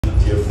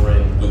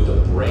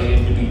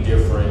brand to be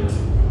different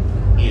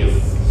if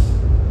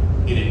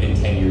it had been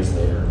 10 years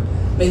later?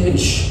 Maybe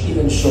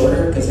even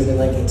shorter, because it'd been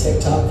like a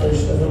TikTok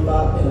version of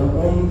Mbop,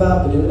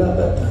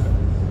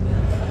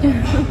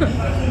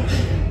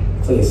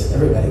 Please,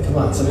 everybody, come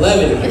on, some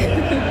levity.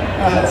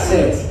 God's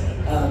sakes.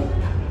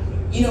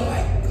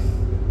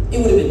 It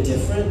would have been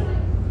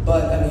different,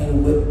 but I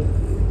mean,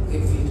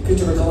 if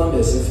Christopher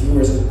Columbus, if he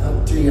was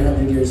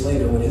 300 years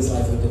later, would his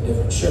life have been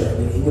different? Sure. I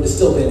mean, he would have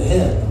still been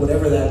him.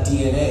 Whatever that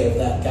DNA of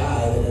that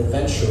guy, that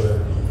adventurer,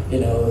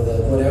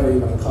 whatever you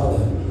want to call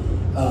him.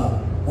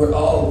 We're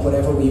all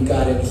whatever we've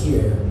got in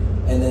here.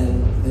 And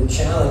then the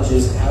challenge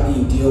is, how do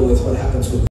you deal with what happens with